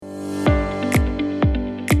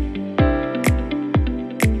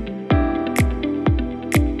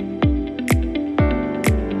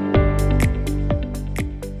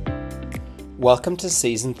Welcome to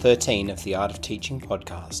Season 13 of the Art of Teaching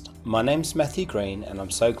podcast. My name's Matthew Green and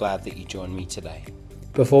I'm so glad that you joined me today.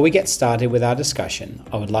 Before we get started with our discussion,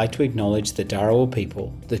 I would like to acknowledge the Dharawal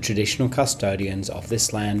people, the traditional custodians of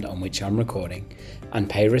this land on which I'm recording, and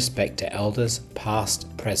pay respect to elders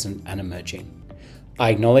past, present and emerging.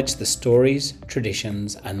 I acknowledge the stories,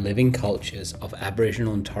 traditions and living cultures of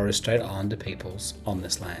Aboriginal and Torres Strait Islander peoples on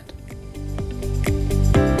this land.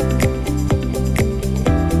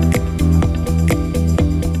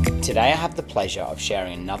 Today I have the pleasure of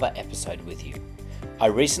sharing another episode with you. I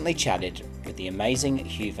recently chatted with the amazing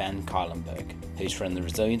Hugh van Cuylenburg, who's from the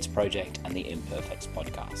Resilience Project and the Imperfects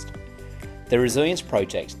podcast. The Resilience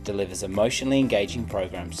Project delivers emotionally engaging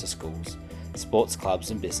programs to schools, sports clubs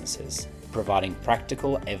and businesses, providing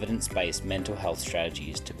practical, evidence-based mental health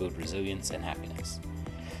strategies to build resilience and happiness.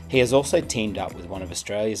 He has also teamed up with one of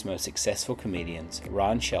Australia's most successful comedians,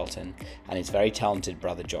 Ryan Shelton, and his very talented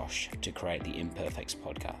brother Josh to create the Imperfects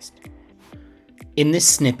podcast. In this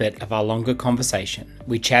snippet of our longer conversation,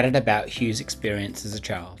 we chatted about Hugh's experience as a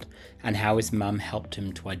child and how his mum helped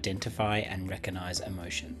him to identify and recognise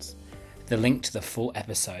emotions. The link to the full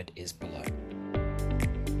episode is below.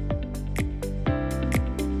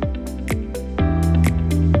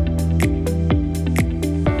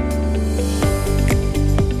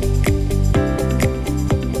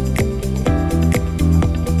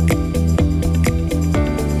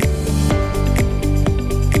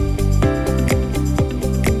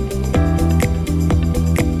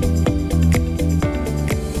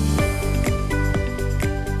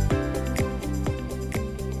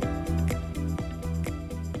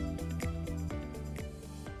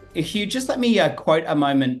 Hugh, just let me quote a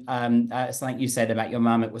moment something you said about your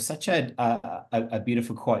mum. It was such a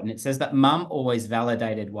beautiful quote, and it says that mum always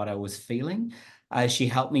validated what I was feeling. She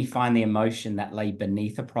helped me find the emotion that lay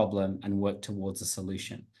beneath a problem and work towards a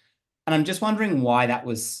solution. And I'm just wondering why that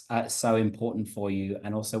was so important for you,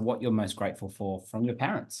 and also what you're most grateful for from your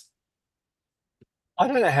parents. I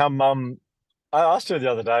don't know how mum. I asked her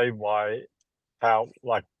the other day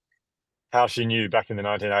how she knew back in the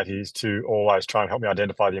 1980s to always try and help me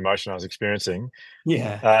identify the emotion I was experiencing.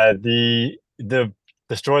 Yeah. The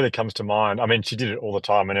story that comes to mind, I mean, she did it all the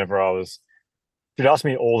time she'd ask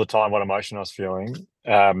me all the time what emotion I was feeling.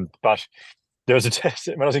 But there was a test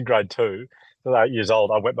when I was in grade 2, so 8 years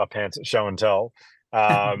old, I wet my pants at show and tell.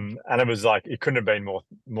 And it was like, it couldn't have been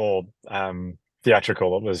more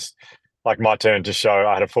theatrical. It was like my turn to show.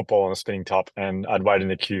 I had a football on a spinning top and I'd waited in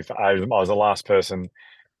the queue for ages. I was the last person.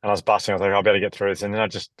 And I was busting. I was like, I better get through this. And then I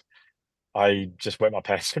just wet my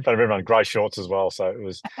pants in front of everyone, grey shorts as well. So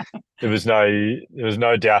there was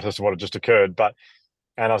no doubt as to what had just occurred.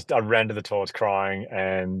 And I ran to the toilets crying,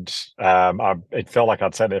 and it felt like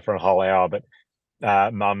I'd sat there for a whole hour.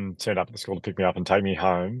 But mum turned up at the school to pick me up and take me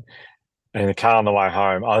home. And in the car on the way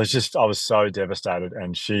home, I was so devastated,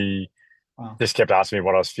 and she just kept asking me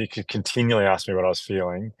what I was feeling, continually asked me what I was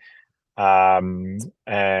feeling,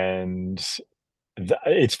 and.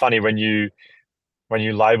 It's funny when you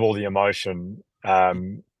label the emotion. So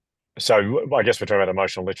I guess we're talking about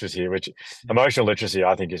emotional literacy, which emotional literacy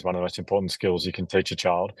I think is one of the most important skills you can teach a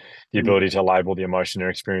child, the ability to label the emotion they're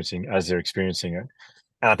experiencing as they're experiencing it.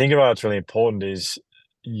 And I think what's really important is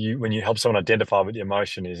when you help someone identify what the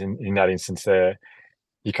emotion is, in that instance there,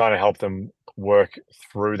 you kind of help them work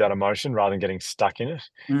through that emotion rather than getting stuck in it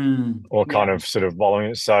or kind of sort of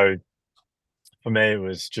wallowing it. So for me, it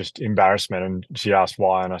was just embarrassment. And she asked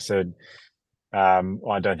why. And I said, I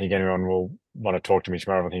don't think anyone will want to talk to me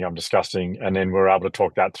tomorrow. I think I'm disgusting. And then we were able to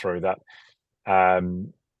talk that through, that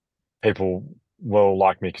people will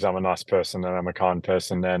like me because I'm a nice person and I'm a kind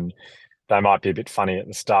person. And they might be a bit funny at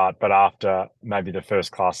the start, but after maybe the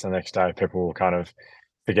first class the next day, people will kind of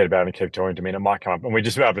forget about it and keep talking to me, and it might come up. And we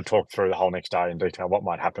just were able to talk through the whole next day in detail what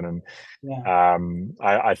might happen. And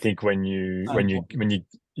I think when you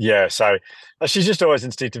so she's just always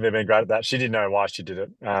instinctively been great at that. She didn't know why she did it,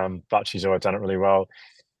 but she's always done it really well.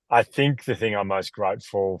 I think the thing I'm most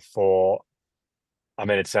grateful for, I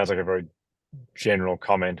mean, it sounds like a very general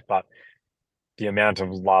comment, but the amount of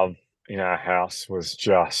love in our house was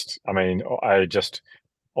just, I mean, I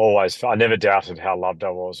never doubted how loved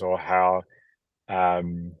I was, or how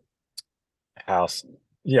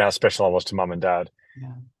special I was to mum and dad.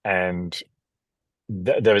 And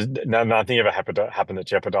there was nothing ever happened that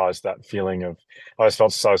jeopardized that feeling of, I always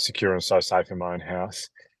felt so secure and so safe in my own house.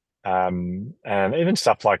 And even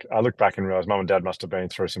stuff like, I look back and realize mum and dad must have been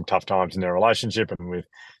through some tough times in their relationship and with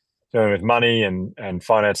dealing with money and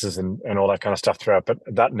finances and all that kind of stuff throughout, but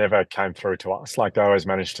that never came through to us. Like, they always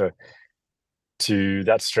managed to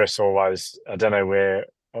that stress always, I don't know where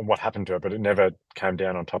what happened to it, but it never came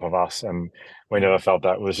down on top of us, and we never felt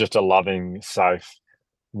that. It was just a loving, safe,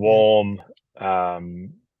 warm.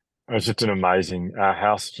 It was just an amazing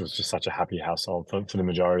house. It was just such a happy household for the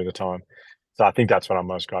majority of the time. So I think that's what I'm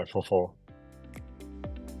most grateful for.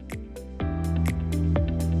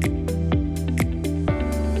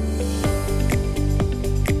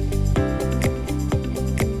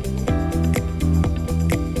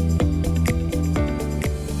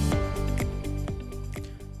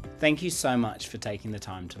 Thank you so much for taking the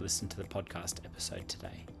time to listen to the podcast episode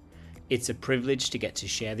today. It's a privilege to get to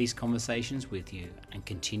share these conversations with you and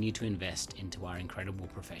continue to invest into our incredible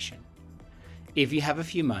profession. If you have a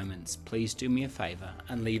few moments, please do me a favor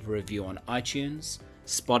and leave a review on iTunes,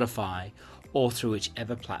 Spotify, or through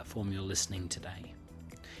whichever platform you're listening today.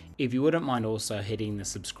 If you wouldn't mind also hitting the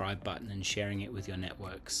subscribe button and sharing it with your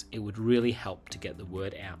networks, it would really help to get the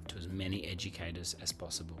word out to as many educators as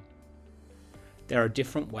possible. There are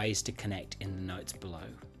different ways to connect in the notes below,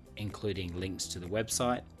 including links to the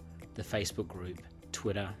website, the Facebook group,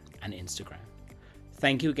 Twitter, and Instagram.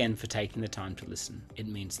 Thank you again for taking the time to listen. It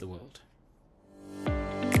means the world.